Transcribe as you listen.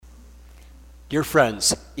Dear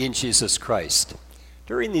friends in Jesus Christ,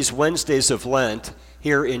 during these Wednesdays of Lent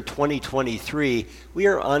here in 2023, we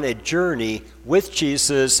are on a journey with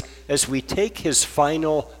Jesus as we take his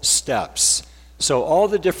final steps. So all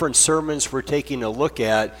the different sermons we're taking a look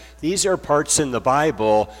at, these are parts in the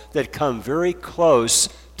Bible that come very close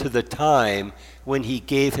to the time when he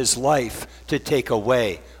gave his life to take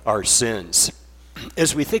away our sins.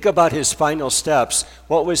 As we think about his final steps,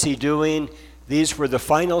 what was he doing? These were the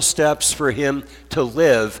final steps for him to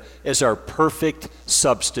live as our perfect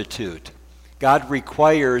substitute. God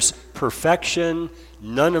requires perfection.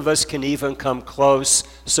 None of us can even come close,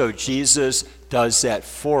 so Jesus does that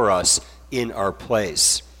for us in our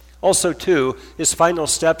place. Also, too, his final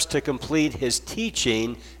steps to complete his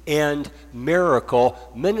teaching and miracle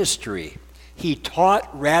ministry. He taught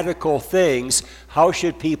radical things. How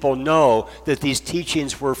should people know that these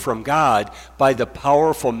teachings were from God? By the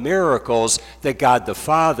powerful miracles that God the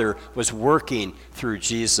Father was working through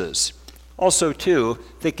Jesus. Also, too,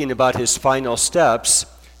 thinking about his final steps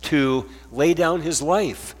to lay down his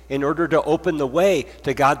life in order to open the way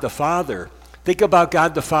to God the Father. Think about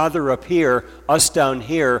God the Father up here, us down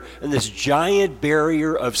here, and this giant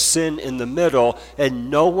barrier of sin in the middle,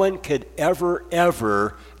 and no one could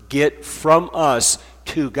ever get from us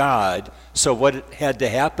to God. So what had to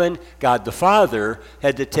happen? God the Father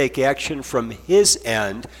had to take action from his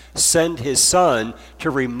end, send his Son to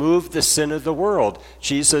remove the sin of the world.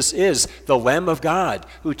 Jesus is the Lamb of God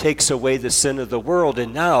who takes away the sin of the world,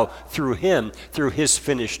 and now through him, through his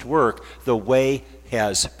finished work, the way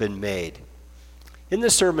has been made. In the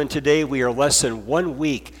sermon today, we are less than 1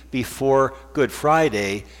 week before Good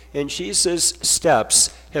Friday, and Jesus'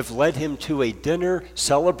 steps have led him to a dinner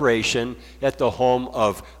celebration at the home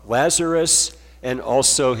of Lazarus and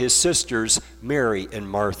also his sisters, Mary and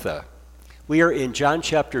Martha. We are in John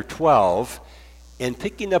chapter 12, and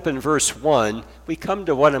picking up in verse 1, we come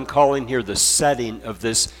to what I'm calling here the setting of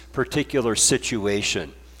this particular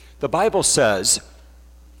situation. The Bible says,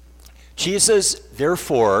 Jesus,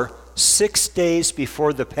 therefore, 6 days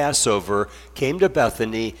before the Passover, came to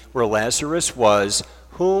Bethany, where Lazarus was,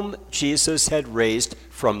 whom Jesus had raised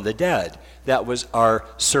from the dead. That was our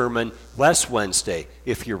sermon last Wednesday,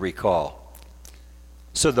 if you recall.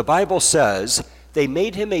 So the Bible says, they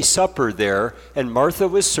made him a supper there, and Martha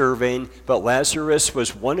was serving, but Lazarus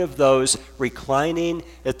was one of those reclining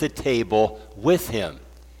at the table with him.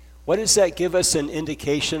 What does that give us an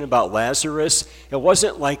indication about Lazarus? It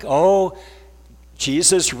wasn't like,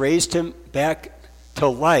 Jesus raised him back to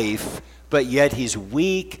life, but yet he's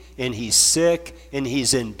weak and he's sick and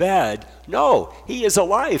he's in bed. No, he is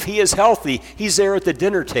alive. He is healthy. He's there at the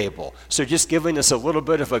dinner table. So just giving us a little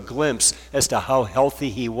bit of a glimpse as to how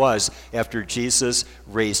healthy he was after Jesus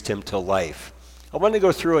raised him to life. I want to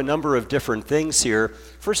go through a number of different things here.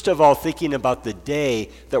 First of all, thinking about the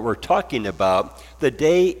day that we're talking about. The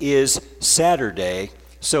day is Saturday.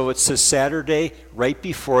 So it's a Saturday right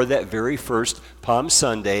before that very first Palm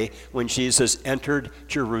Sunday when Jesus entered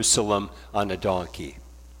Jerusalem on a donkey.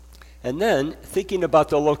 And then thinking about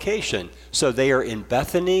the location. So they are in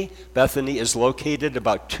Bethany. Bethany is located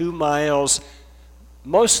about 2 miles,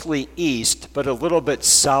 mostly east, but a little bit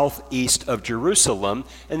southeast of Jerusalem.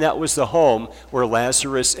 And that was the home where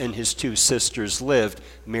Lazarus and his 2 sisters lived,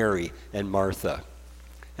 Mary and Martha.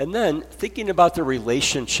 And then thinking about the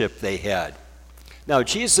relationship they had. Now,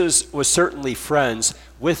 Jesus was certainly friends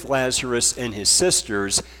with Lazarus and his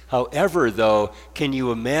sisters. However, though, can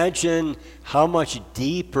you imagine how much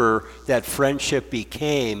deeper that friendship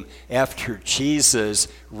became after Jesus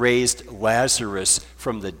raised Lazarus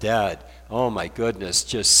from the dead? Oh my goodness,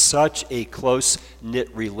 just such a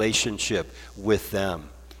close-knit relationship with them.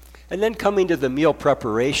 And then coming to the meal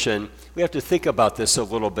preparation, we have to think about this a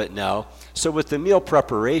little bit now. So with the meal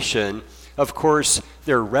preparation, of course,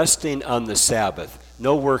 they're resting on the Sabbath.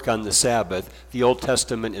 No work on the Sabbath. The Old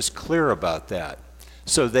Testament is clear about that.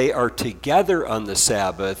 So they are together on the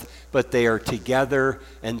Sabbath, but they are together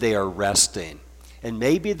and they are resting. And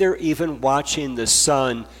maybe they're even watching the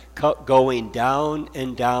sun going down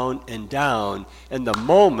and down and down. And the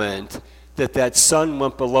moment that sun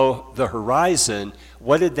went below the horizon,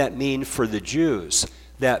 what did that mean for the Jews?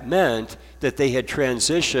 That meant that they had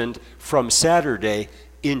transitioned from Saturday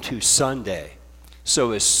into Sunday.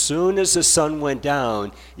 So as soon as the sun went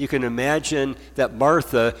down, you can imagine that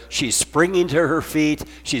Martha, she's springing to her feet,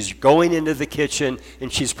 she's going into the kitchen,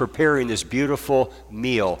 and she's preparing this beautiful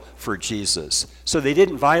meal for Jesus. So they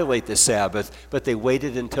didn't violate the Sabbath, but they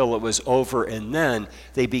waited until it was over, and then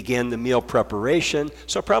they began the meal preparation,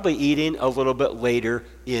 so probably eating a little bit later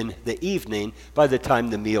in the evening by the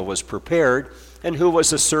time the meal was prepared. And who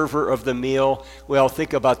was a server of the meal? Well,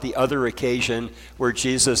 think about the other occasion where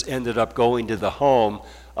Jesus ended up going to the home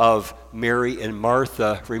of Mary and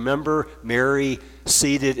Martha. Remember Mary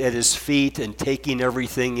seated at his feet and taking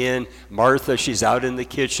everything in. Martha, she's out in the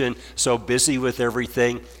kitchen, so busy with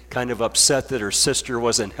everything, kind of upset that her sister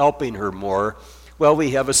wasn't helping her more. Well,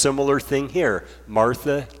 we have a similar thing here.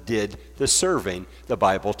 Martha did the serving, the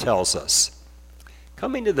Bible tells us.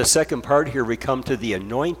 Coming to the second part here, we come to the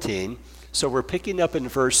anointing. So we're picking up in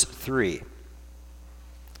verse 3.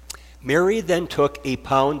 Mary then took a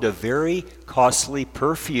pound of very costly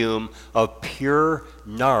perfume of pure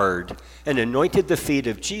nard and anointed the feet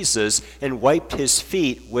of Jesus and wiped his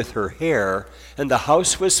feet with her hair, and the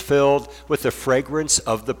house was filled with the fragrance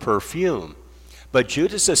of the perfume. But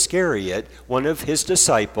Judas Iscariot, one of his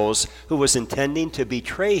disciples, who was intending to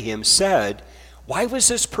betray him, said, "Why was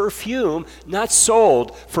this perfume not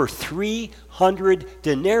sold for 300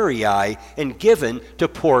 denarii and given to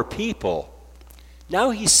poor people?"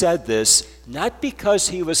 Now he said this not because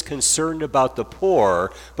he was concerned about the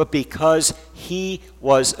poor, but because he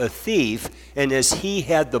was a thief, and as he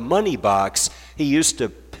had the money box, he used to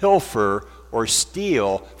pilfer or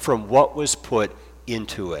steal from what was put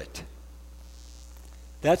into it.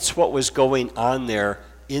 That's what was going on there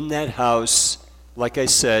in that house, like I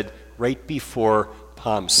said, right before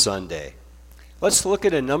Palm Sunday. Let's look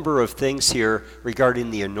at a number of things here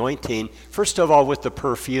regarding the anointing. First of all, with the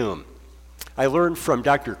perfume. I learned from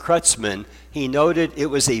Dr. Krutzman, he noted it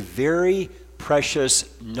was a very precious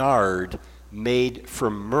nard made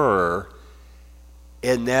from myrrh,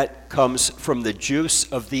 and that comes from the juice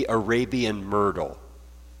of the Arabian myrtle.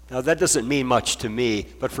 Now, that doesn't mean much to me,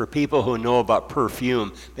 but for people who know about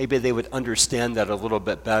perfume, maybe they would understand that a little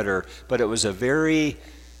bit better. But it was a very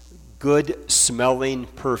good smelling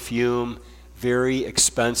perfume, very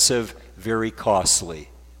expensive, very costly.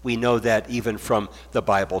 We know that even from the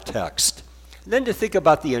Bible text. And then to think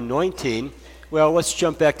about the anointing, well, let's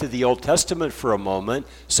jump back to the Old Testament for a moment.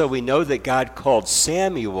 So we know that God called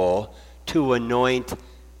Samuel to anoint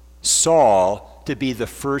Saul to be the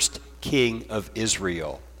first king of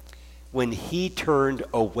Israel. When he turned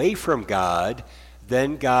away from God,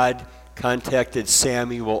 then God contacted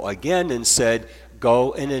Samuel again and said,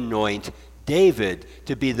 "Go and anoint David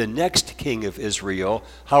to be the next king of Israel."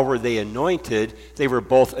 How were they anointed? They were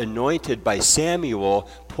both anointed by Samuel,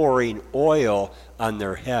 pouring oil on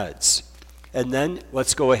their heads. And then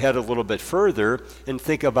let's go ahead a little bit further and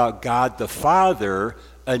think about God the Father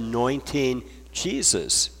anointing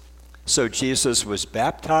Jesus. So Jesus was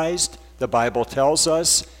baptized, the Bible tells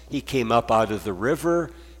us. He came up out of the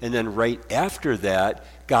river, and then right after that,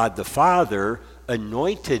 God the Father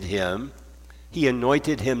anointed him. He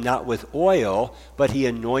anointed him not with oil, but he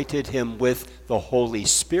anointed him with the Holy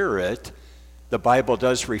Spirit. The Bible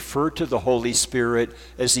does refer to the Holy Spirit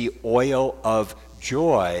as the oil of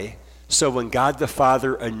joy. So when God the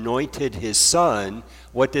Father anointed his Son,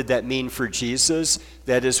 what did that mean for Jesus?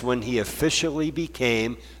 That is when he officially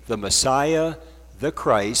became the Messiah, the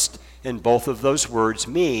Christ, and both of those words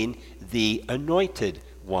mean the anointed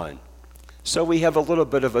one. So we have a little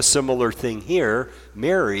bit of a similar thing here.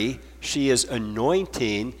 Mary, she is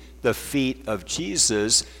anointing the feet of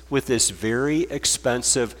Jesus with this very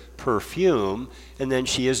expensive perfume, and then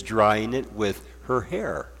she is drying it with her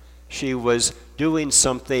hair. She was doing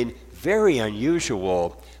something very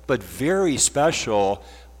unusual, but very special,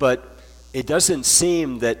 but it doesn't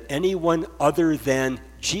seem that anyone other than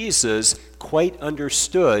Jesus quite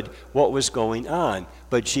understood what was going on.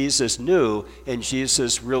 But Jesus knew, and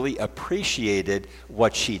Jesus really appreciated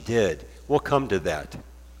what she did. We'll come to that.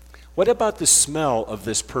 What about the smell of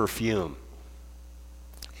this perfume?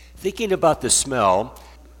 Thinking about the smell,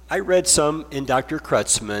 I read some in Dr.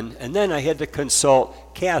 Krutzman, and then I had to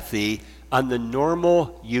consult Kathy on the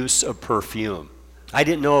normal use of perfume. I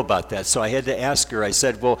didn't know about that, so I had to ask her. I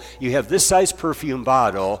said, well, you have this size perfume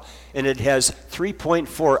bottle, and it has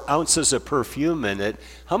 3.4 ounces of perfume in it.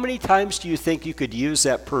 How many times do you think you could use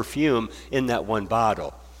that perfume in that one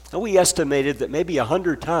bottle? And we estimated that maybe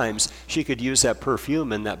 100 times she could use that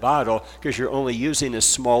perfume in that bottle because you're only using a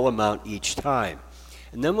small amount each time.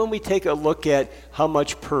 And then when we take a look at how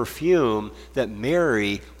much perfume that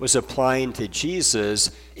Mary was applying to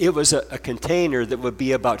Jesus, it was a container that would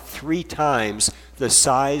be about 3 times the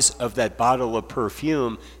size of that bottle of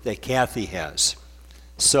perfume that Kathy has.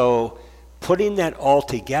 So putting that all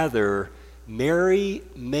together, Mary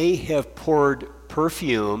may have poured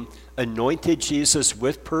perfume, anointed Jesus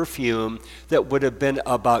with perfume that would have been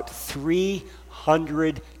about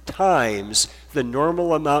 300 times the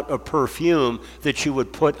normal amount of perfume that you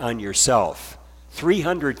would put on yourself.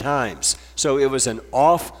 300 times. So it was an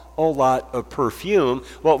awful whole lot of perfume.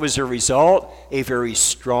 What was the result? A very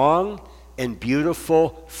strong and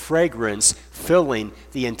beautiful fragrance filling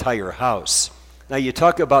the entire house. Now, you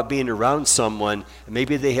talk about being around someone,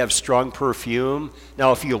 maybe they have strong perfume.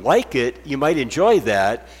 Now, if you like it, you might enjoy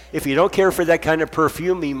that. If you don't care for that kind of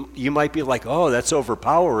perfume, you might be like, oh, that's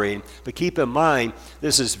overpowering. But keep in mind,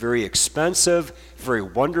 this is very expensive, very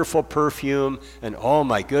wonderful perfume, and oh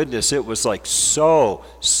my goodness, it was like so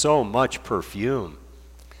much perfume.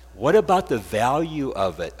 What about the value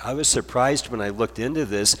of it? I was surprised when I looked into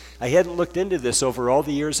this. I hadn't looked into this over all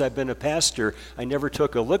the years I've been a pastor. I never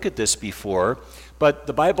took a look at this before. But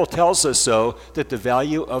the Bible tells us, so that the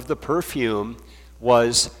value of the perfume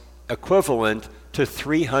was equivalent to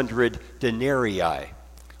 300 denarii.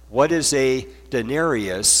 What is a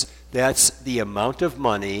denarius? That's the amount of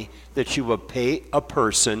money that you would pay a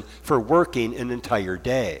person for working an entire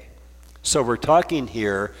day. So we're talking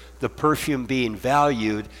here the perfume being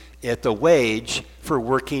valued at the wage for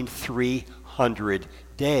working 300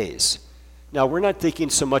 days. Now, we're not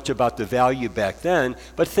thinking so much about the value back then,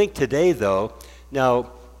 but think today, though.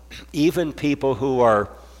 Now, even people who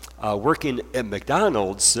are working at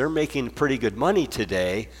McDonald's, they're making pretty good money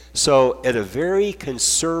today. So at a very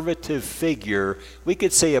conservative figure, we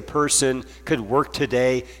could say a person could work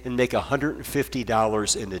today and make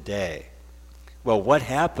 $150 in a day. Well, what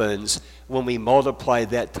happens when we multiply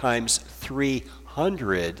that times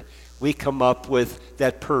 300? We come up with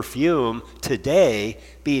that perfume today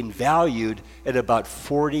being valued at about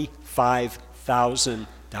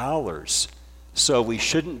 $45,000. So we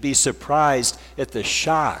shouldn't be surprised at the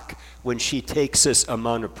shock when she takes this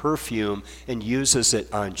amount of perfume and uses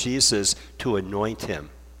it on Jesus to anoint him.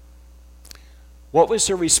 What was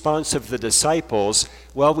the response of the disciples?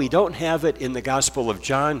 Well, we don't have it in the Gospel of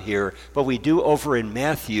John here, but we do over in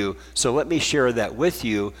Matthew, so let me share that with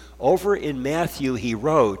you. Over in Matthew, he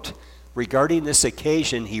wrote, regarding this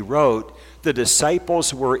occasion, he wrote, the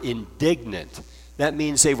disciples were indignant. That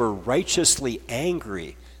means they were righteously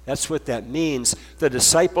angry. That's what that means. The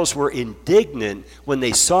disciples were indignant when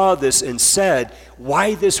they saw this and said,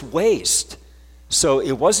 why this waste? So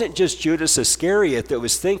it wasn't just Judas Iscariot that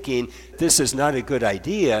was thinking, this is not a good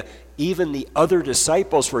idea. Even the other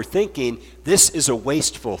disciples were thinking, this is a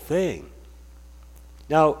wasteful thing.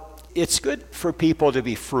 Now, it's good for people to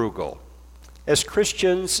be frugal. As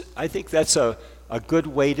Christians, I think that's a good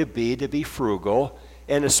way to be frugal.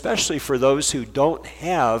 And especially for those who don't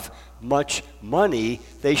have much money,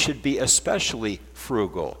 they should be especially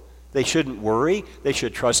frugal. They shouldn't worry. They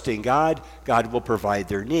should trust in God. God will provide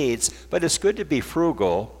their needs. But it's good to be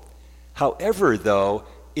frugal. However, though,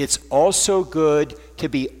 it's also good to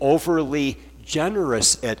be overly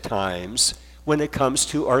generous at times when it comes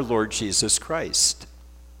to our Lord Jesus Christ.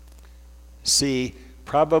 See,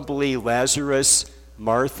 probably Lazarus,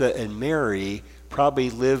 Martha, and Mary probably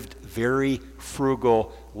lived very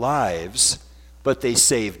frugal lives, but they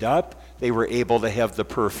saved up. They were able to have the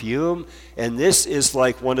perfume, and this is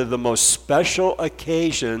like one of the most special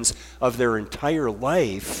occasions of their entire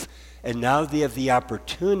life, and now they have the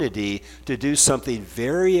opportunity to do something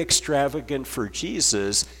very extravagant for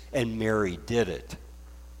Jesus, and Mary did it.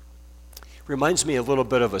 Reminds me a little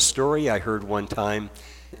bit of a story I heard one time.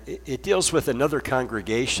 It deals with another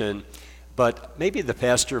congregation, but maybe the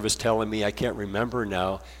pastor was telling me, I can't remember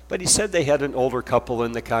now, but he said they had an older couple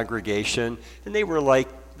in the congregation, and they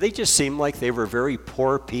just seemed like they were very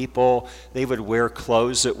poor people. They would wear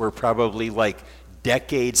clothes that were probably like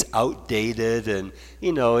decades outdated, and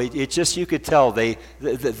it just, you could tell they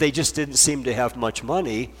just didn't seem to have much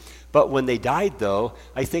money. But when they died, though,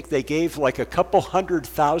 I think they gave like a couple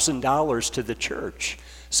 $100,000 to the church.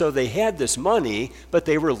 So they had this money, but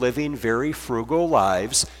they were living very frugal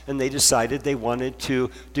lives, and they decided they wanted to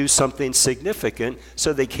do something significant,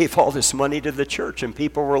 so they gave all this money to the church, and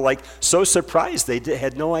people were like so surprised. They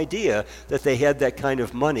had no idea that they had that kind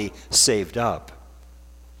of money saved up.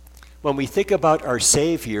 When we think about our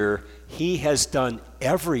Savior, he has done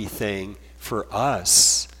everything for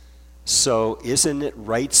us. So isn't it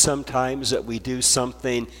right sometimes that we do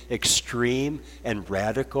something extreme and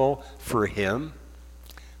radical for him?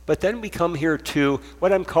 But then we come here to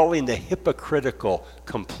what I'm calling the hypocritical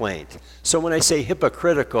complaint. So when I say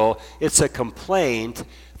hypocritical, it's a complaint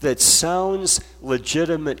that sounds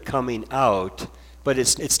legitimate coming out, but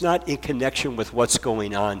it's not in connection with what's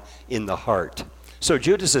going on in the heart. So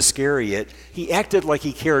Judas Iscariot, he acted like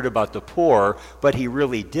he cared about the poor, but he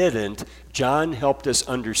really didn't. John helped us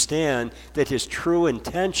understand that his true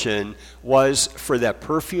intention was for that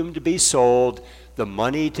perfume to be sold, the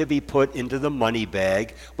money to be put into the money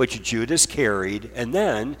bag, which Judas carried, and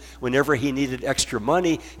then whenever he needed extra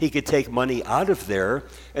money, he could take money out of there.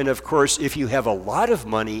 And of course, if you have a lot of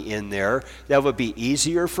money in there, that would be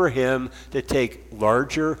easier for him to take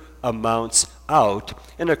larger amounts out.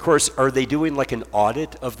 And of course, are they doing like an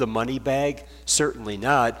audit of the money bag? Certainly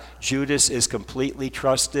not. Judas is completely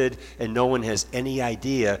trusted, and no one has any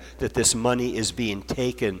idea that this money is being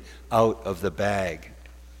taken out of the bag.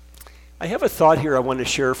 I have a thought here I want to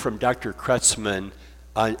share from Dr. Kretzmann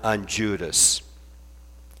on Judas.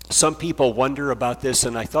 Some people wonder about this,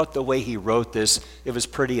 and I thought the way he wrote this, it was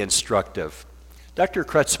pretty instructive. Dr.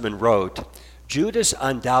 Kretzmann wrote, Judas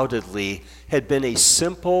undoubtedly had been a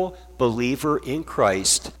simple believer in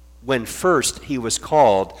Christ when first he was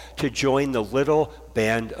called to join the little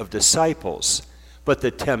band of disciples. But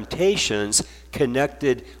the temptations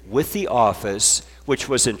connected with the office which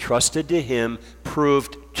was entrusted to him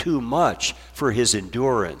proved too much for his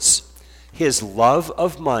endurance. His love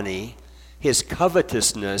of money, his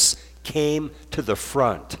covetousness came to the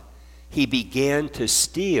front. He began to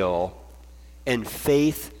steal, and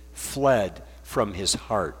faith fled from his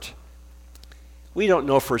heart. We don't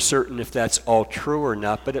know for certain if that's all true or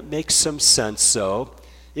not, but it makes some sense so.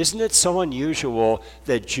 Isn't it so unusual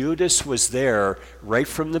that Judas was there right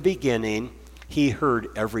from the beginning? He heard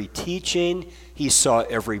every teaching, he saw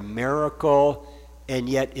every miracle, and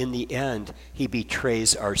yet in the end, he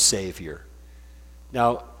betrays our Savior.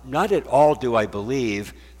 Now, not at all do I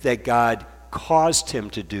believe that God caused him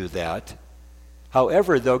to do that.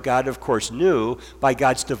 However, though God, of course, knew, by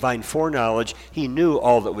God's divine foreknowledge, he knew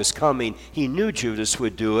all that was coming. He knew Judas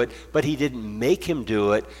would do it, but he didn't make him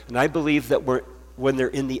do it. And I believe that when they're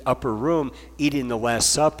in the upper room eating the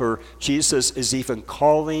Last Supper, Jesus is even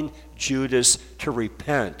calling Judas to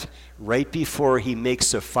repent right before he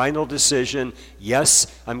makes a final decision.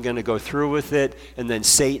 Yes, I'm going to go through with it. And then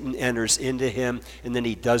Satan enters into him, and then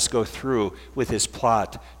he does go through with his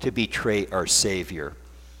plot to betray our Savior.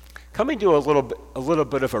 Coming to a little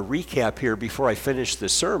bit of a recap here before I finish the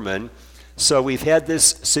sermon. So we've had this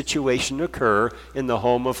situation occur in the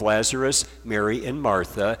home of Lazarus, Mary, and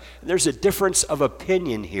Martha. And there's a difference of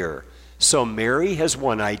opinion here. So Mary has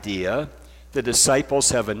one idea, the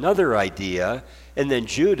disciples have another idea, and then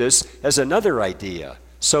Judas has another idea.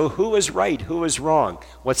 So who is right? Who is wrong?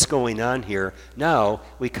 What's going on here? Now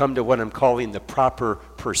we come to what I'm calling the proper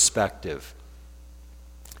perspective.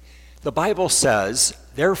 The Bible says,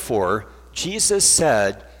 therefore, Jesus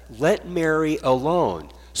said, let Mary alone,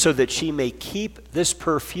 so that she may keep this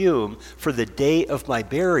perfume for the day of my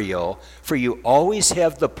burial. For you always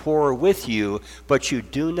have the poor with you, but you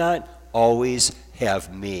do not always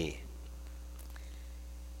have me.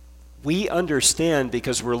 We understand,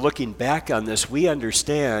 because we're looking back on this, we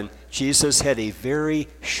understand Jesus had a very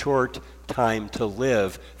short time to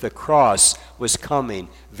live. The cross was coming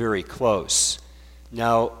very close.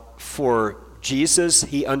 Now, for Jesus,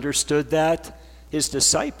 he understood that. His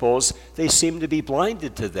disciples, they seem to be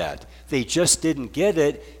blinded to that. They just didn't get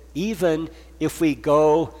it, even if we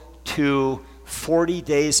go to 40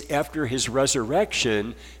 days after his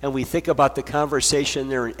resurrection, and we think about the conversation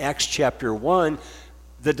there in Acts chapter 1,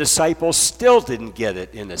 the disciples still didn't get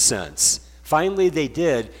it in a sense. Finally, they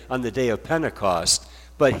did on the day of Pentecost.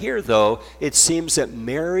 But here, though, it seems that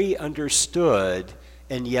Mary understood,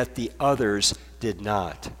 and yet the others did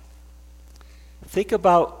not. Think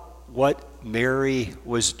about what Mary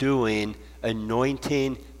was doing,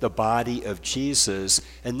 anointing the body of Jesus,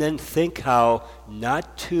 and then think how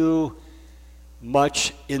not too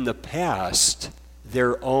much in the past,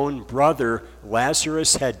 their own brother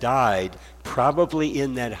Lazarus had died, probably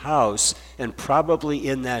in that house, and probably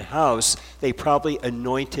in that house they probably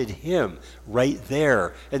anointed him right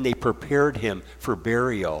there, and they prepared him for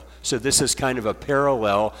burial. So this is kind of a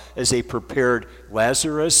parallel. As they prepared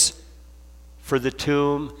Lazarus for the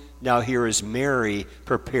tomb, now here is Mary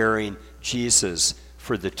preparing Jesus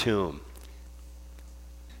for the tomb.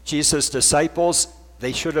 Jesus' disciples,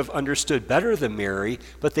 they should have understood better than Mary,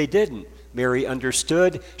 but they didn't. Mary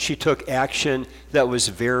understood. She took action that was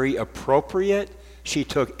very appropriate. She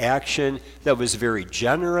took action that was very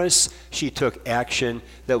generous. She took action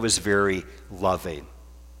that was very loving.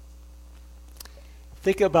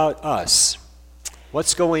 Think about us.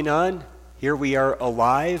 What's going on? Here we are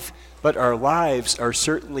alive, but our lives are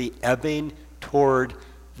certainly ebbing toward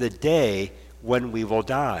the day when we will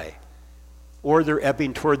die. or they're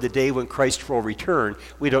ebbing toward the day when Christ will return.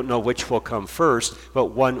 We don't know which will come first, but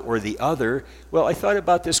one or the other. Well, I thought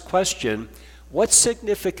about this question: what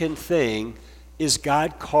significant thing is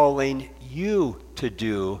God calling you to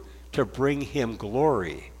do to bring him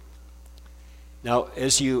glory? Now,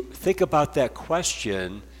 as you think about that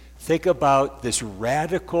question, think about this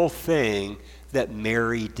radical thing that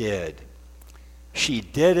Mary did. She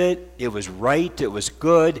did it. It was right. It was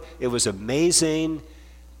good. It was amazing.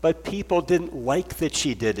 But people didn't like that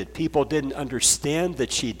she did it. People didn't understand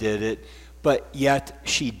that she did it. But yet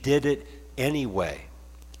she did it anyway.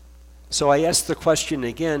 So I ask the question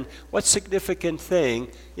again: what significant thing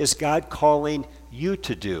is God calling you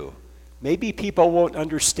to do? Maybe people won't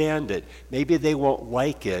understand it. Maybe they won't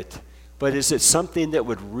like it. But is it something that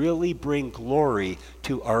would really bring glory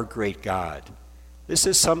to our great God? This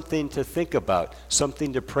is something to think about,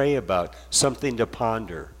 something to pray about, something to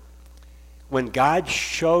ponder. When God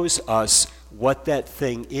shows us what that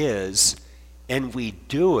thing is and we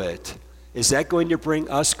do it, is that going to bring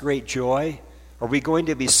us great joy? Are we going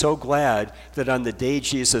to be so glad that on the day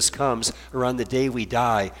Jesus comes, or on the day we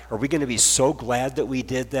die, are we going to be so glad that we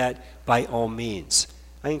did that? By all means.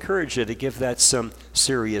 I encourage you to give that some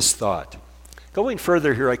serious thought. Going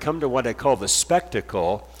further here, I come to what I call the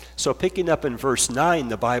spectacle. So picking up in verse 9,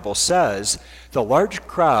 the Bible says, the large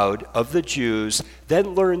crowd of the Jews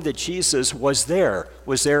then learned that Jesus was there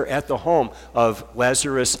at the home of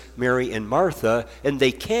Lazarus, Mary, and Martha, and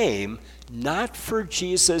they came not for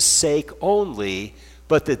Jesus' sake only,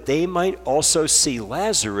 but that they might also see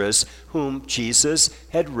Lazarus, whom Jesus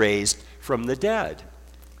had raised from the dead.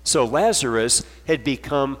 So Lazarus had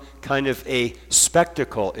become kind of a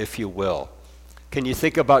spectacle, if you will. Can you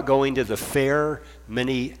think about going to the fair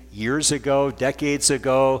many years ago, decades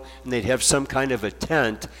ago, and they'd have some kind of a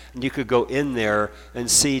tent, and you could go in there and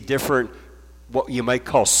see different, what you might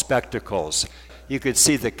call spectacles. You could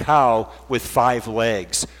see the cow with 5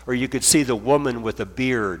 legs, or you could see the woman with a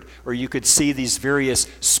beard, or you could see these various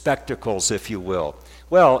spectacles, if you will.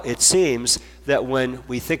 Well, it seems that when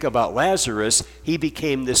we think about Lazarus, he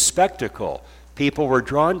became this spectacle. People were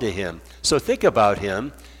drawn to him. So think about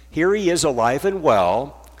him. Here he is alive and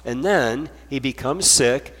well, and then he becomes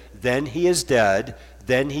sick, then he is dead,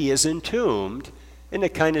 then he is entombed, and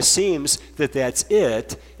it kind of seems that that's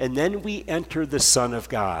it, and then we enter the Son of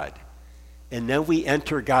God. And then we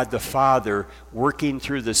enter God the Father working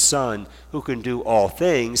through the Son who can do all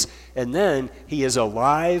things, and then he is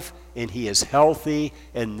alive and he is healthy,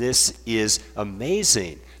 and this is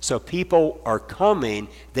amazing. So people are coming.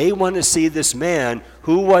 They want to see this man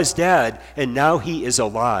who was dead, and now he is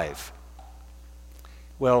alive.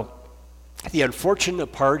 Well, the unfortunate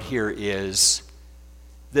part here is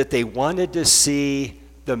that they wanted to see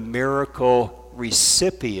the miracle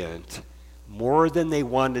recipient more than they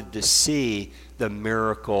wanted to see the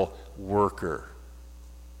miracle worker.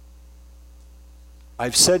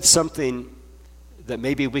 I've said something that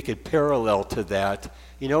maybe we could parallel to that.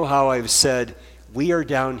 You know how I've said, we are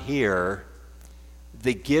down here,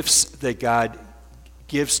 the gifts that God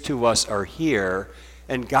gives to us are here,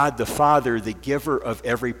 and God the Father, the giver of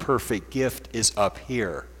every perfect gift, is up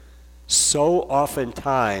here. So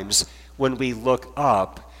oftentimes, when we look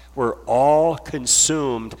up, we're all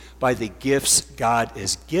consumed by the gifts God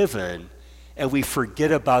has given, and we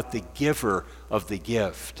forget about the giver of the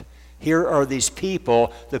gift. Here are these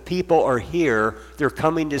people. The people are here. They're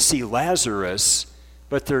coming to see Lazarus,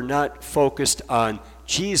 but they're not focused on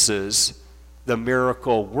Jesus, the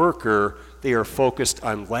miracle worker. They are focused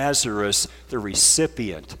on Lazarus, the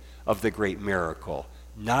recipient of the great miracle.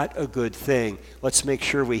 Not a good thing. Let's make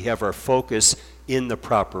sure we have our focus in the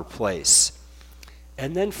proper place.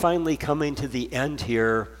 And then finally, coming to the end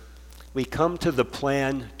here, we come to the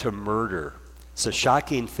plan to murder. It's a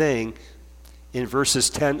shocking thing. In verses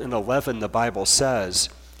 10 and 11, the Bible says,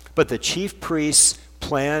 but the chief priests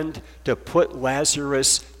planned to put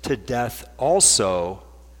Lazarus to death also.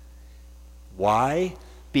 Why?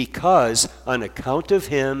 Because on account of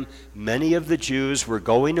him, many of the Jews were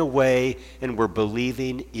going away and were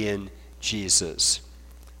believing in Jesus.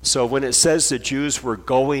 So when it says the Jews were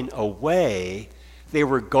going away, they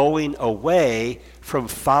were going away from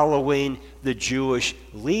following the Jewish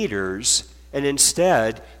leaders, and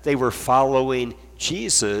instead they were following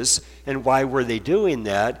Jesus. And why were they doing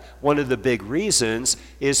that? One of the big reasons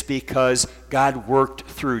is because God worked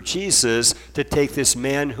through Jesus to take this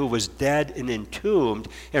man who was dead and entombed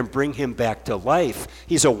and bring him back to life.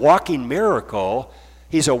 He's a walking miracle.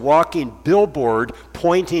 He's a walking billboard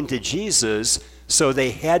pointing to Jesus. So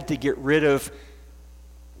they had to get rid of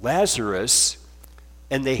Lazarus,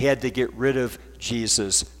 and they had to get rid of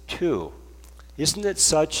Jesus too. Isn't it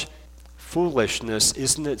such foolishness,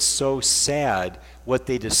 isn't it so sad what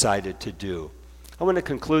they decided to do? I want to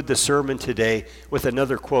conclude the sermon today with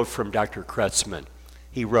another quote from Dr. Kretzmann.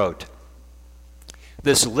 He wrote,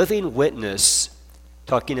 "This living witness,"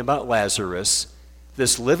 talking about Lazarus,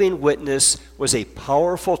 "this living witness was a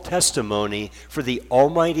powerful testimony for the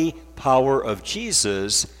almighty power of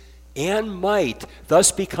Jesus and might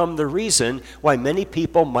thus become the reason why many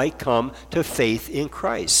people might come to faith in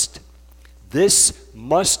Christ. This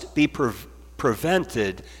must be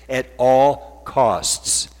prevented at all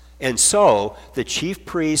costs. And so the chief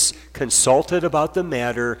priests consulted about the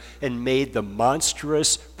matter and made the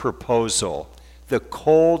monstrous proposal, the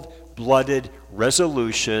cold-blooded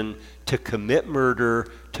resolution to commit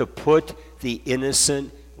murder, to put the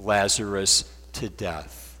innocent Lazarus to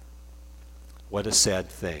death." What a sad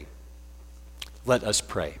thing. Let us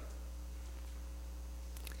pray.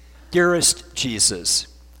 Dearest Jesus,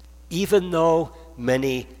 even though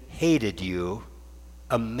many hated you,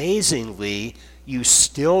 amazingly, you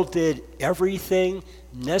still did everything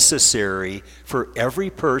necessary for every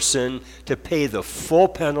person to pay the full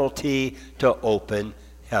penalty to open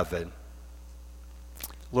heaven.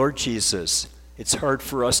 Lord Jesus, it's hard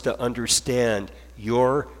for us to understand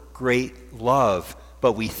your great love,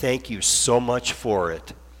 but we thank you so much for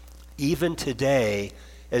it. Even today,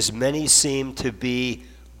 as many seem to be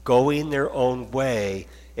going their own way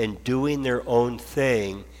and doing their own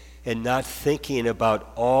thing and not thinking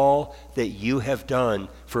about all that you have done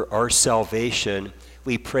for our salvation,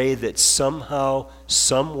 we pray that somehow,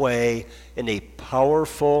 some way, in a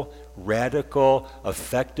powerful, radical,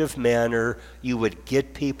 effective manner, you would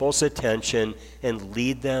get people's attention and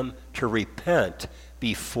lead them to repent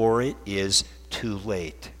before it is too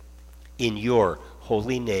late. In your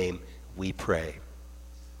holy name we pray.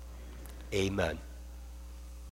 Amen.